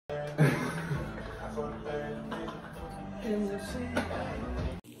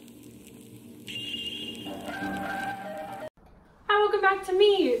Welcome back to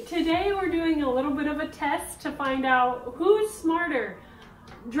me. Today we're doing a little bit of a test to find out who's smarter,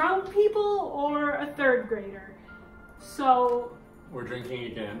 drunk people or a third grader. So we're drinking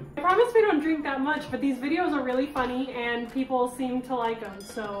again. I promise we don't drink that much, but these videos are really funny and people seem to like them.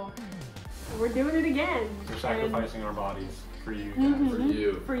 So we're doing it again. We're sacrificing our bodies for you guys.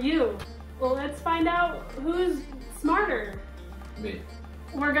 Mm-hmm. For you. Well, let's find out who's smarter. Me.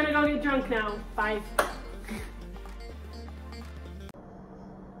 We're gonna go get drunk now. Bye.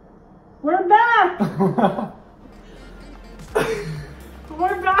 We're back!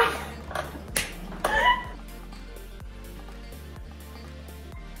 We're back!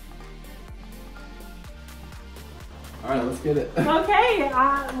 Alright, let's get it. Okay,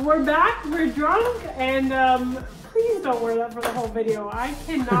 we're back, we're drunk, and please don't wear that for the whole video. I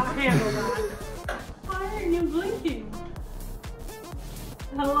cannot handle that. Why are you blinking?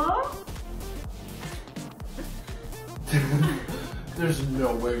 Hello? There's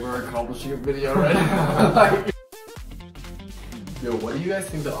no way we're accomplishing a video right now. Yo, what do you guys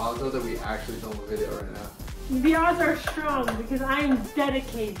think the odds are that we actually film a video right now? The odds are strong because I am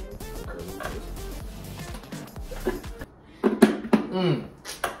dedicated.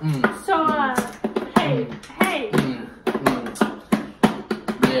 So, hey.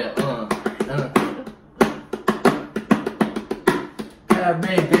 Yeah,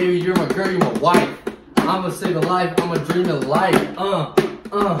 man, baby, you're my girl, you're my wife. I'ma save a life, I'ma dream of life.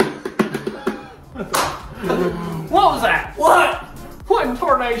 What was that? What? What in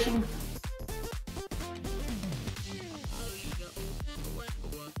tarnation?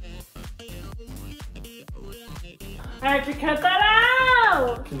 I have to cut that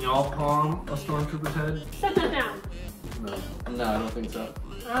out! Can y'all palm a stormtrooper's head? Set that down. No, I don't think so.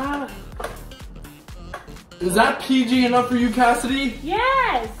 Is that PG enough for you, Cassidy?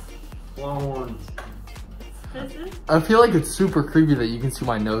 Yes! Longhorns. I feel like it's super creepy that you can see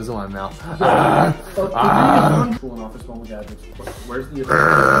my nose in my mouth. Cooling off his phone with gadgets. Where's the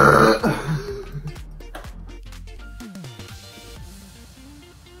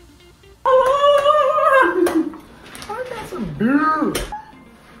I got some beer.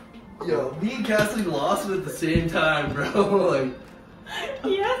 Yo, me and Cassidy lost it at the same time, bro. Like,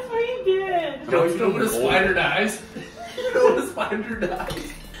 yes, we did. yo, you know what a spider dies? You know what a spider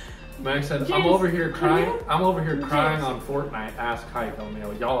dies? Max said, James, I'm over here crying on Fortnite. Ask Hike. Oh,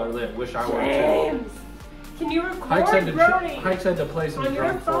 man, y'all are lit. Wish I were too. James, can you record Hike said to play some on your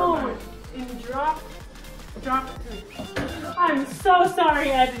drunk phone Fortnite. and drop it to me? I'm so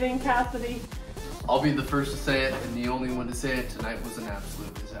sorry, editing Cassidy. I'll be the first to say it, and the only one to say it. Tonight was an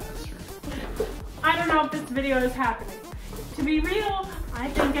absolute disaster. I don't know if this video is happening. To be real, I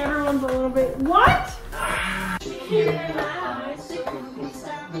think everyone's a little bit. What?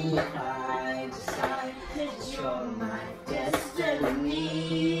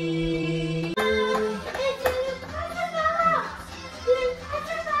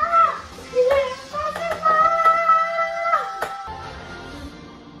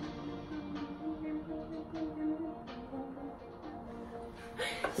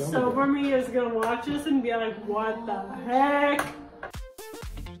 Sober me is gonna watch this and be like, what the heck?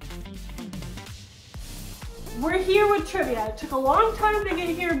 We're here with trivia. It took a long time to get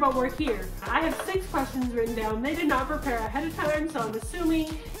here, but we're here. I have 6 questions written down. They did not prepare ahead of time, so I'm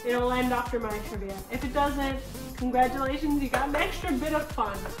assuming it'll end after my trivia. If it doesn't, congratulations, you got an extra bit of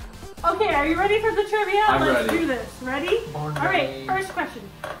fun. Okay, are you ready for the trivia? Let's do this. Ready? All right, first question.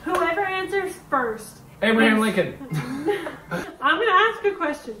 Whoever answers first. Abraham Lincoln. I'm gonna ask a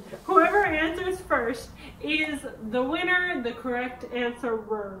question. Whoever answers first is the winner, the correct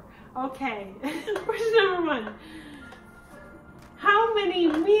answerer. Okay, question number 1. How many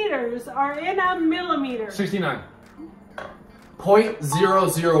meters are in a millimeter? 69.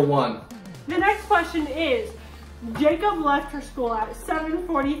 0.001. The next question is, Jacob left for school at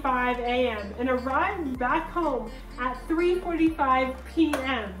 7:45 a.m. and arrived back home at 3:45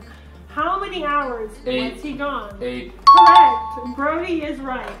 p.m. How many hours was he gone? 8. Correct. Brody is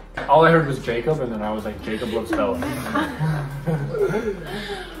right. All I heard was Jacob, and then I was like, Jacob loves Bella.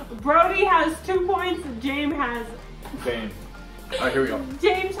 Brody has 2 points. James has. James. Alright, here we go.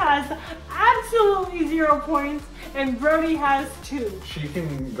 James has absolutely 0 points, and Brody has 2. She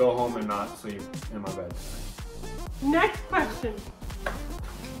can go home and not sleep in my bed. Next question.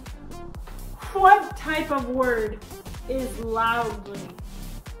 What type of word is loudly?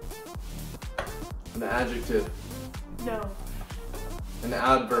 An adjective. No. An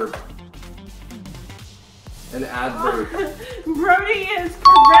adverb. An adverb. Brody is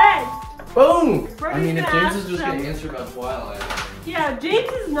correct. Boom! I Brody's mean, if gonna James ask is just gonna some- answer about Twilight. Yeah,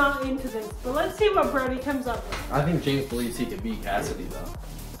 James is not into this, but let's see what Brody comes up with. I think James believes he can beat Cassidy though.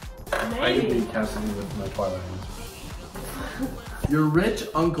 I can Maybe. beat Cassidy with my Twilight answers. Your rich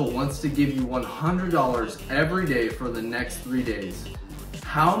uncle wants to give you $100 every day for the next 3 days.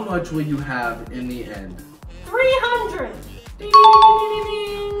 How much will you have in the end? 300! Ding, ding, ding,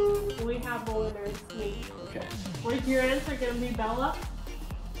 ding, ding. We have a winner. It's me. Okay. Was your answer gonna be Bella?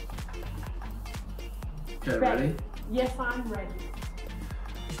 Okay, ready? Yes, I'm ready.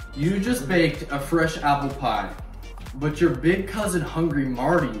 You just baked a fresh apple pie, but your big cousin Hungry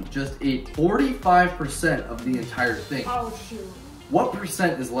Marty just ate 45% of the entire thing. Oh shoot. What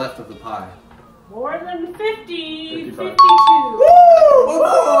percent is left of the pie? More than 50. 55. 52. Woo!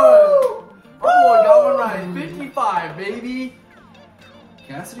 Oh, I got one right. 55, baby.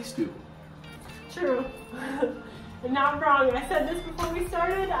 Cassidy's stupid. True. And not wrong. I said this before we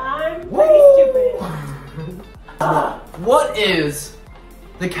started. I'm pretty stupid. What is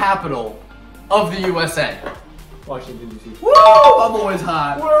the capital of the USA? Washington, D.C. Woo! I'm always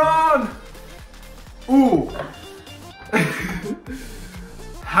hot. We're on! Ooh.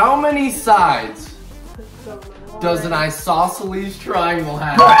 How many sides does an isosceles triangle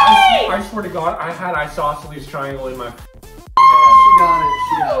have? I swear to God, I had isosceles triangle in my head. She got it.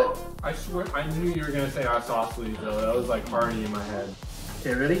 She got it. I swear, I knew you were gonna say isosceles though. That was like already in my head.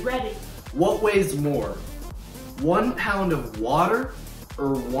 Okay, ready? Ready. What weighs more? 1 pound of water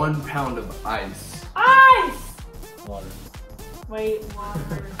or 1 pound of ice? Ice! Water. Wait,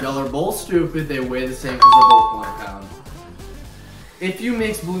 water. Y'all are both stupid. They weigh the same because they're both 1 pound. If you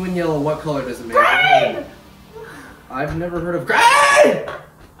mix blue and yellow, what color does it make? Green! I've never heard of green!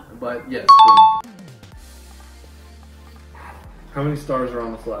 But yes, green. How many stars are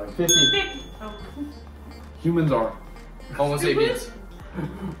on the flag? 50. Oh. Humans are. Homo sapiens.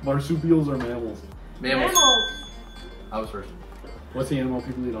 Marsupials are mammals. Mammals. Mammals. I was first. What's the animal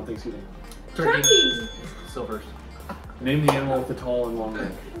people eat on Thanksgiving? Turkey. Still first. Name the animal with the tall and long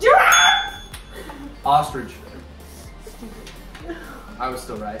neck. Giraffe! Ostrich. I was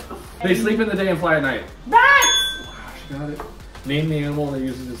still right. They sleep in the day and fly at night. Bats! She got it. Name the animal that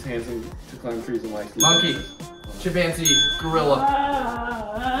uses its hands to climb trees and likes to eat Monkey. branches. Chimpanzee.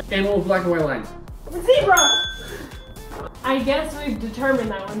 Gorilla. Animal with black and white lines. Zebra! I guess we've determined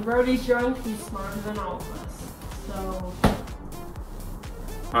that when Brody's drunk, he's smarter than all of us. So,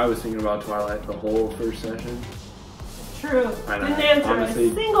 I was thinking about Twilight the whole first session. true. I know. Didn't answer Honestly-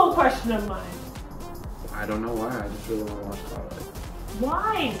 a single question of mine. I don't know why. I just really want to watch Twilight.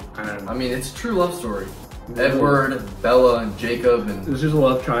 Why? I don't know. I mean, it's a true love story. Edward, Bella, and Jacob, and It's just a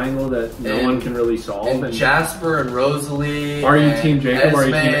love triangle that no And- one can really solve. and Jasper and Rosalie. Are you and Team Jacob? Are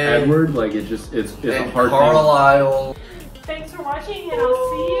you Team Esme, Edward? Like it's a And hard Carlisle. Thanks for watching, and I'll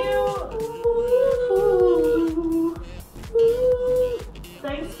see you.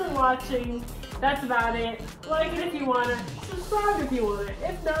 Thanks for watching. That's about it. Like it if you want to. Subscribe if you want it.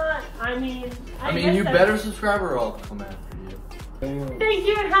 If not, I mean, I mean, guess you that's- better subscribe or I'll come after you. thing. Thank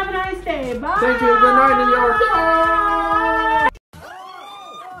you and have a nice day. Bye. Thank you. Good night, New York. Bye.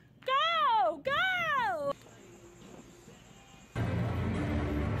 Go! Go!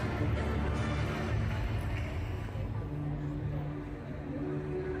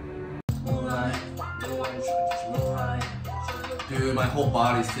 Dude, my whole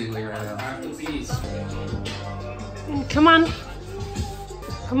body's tingling right now. Come on.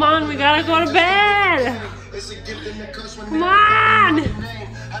 Come on, we gotta go to bed. Come on.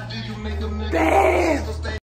 Bed.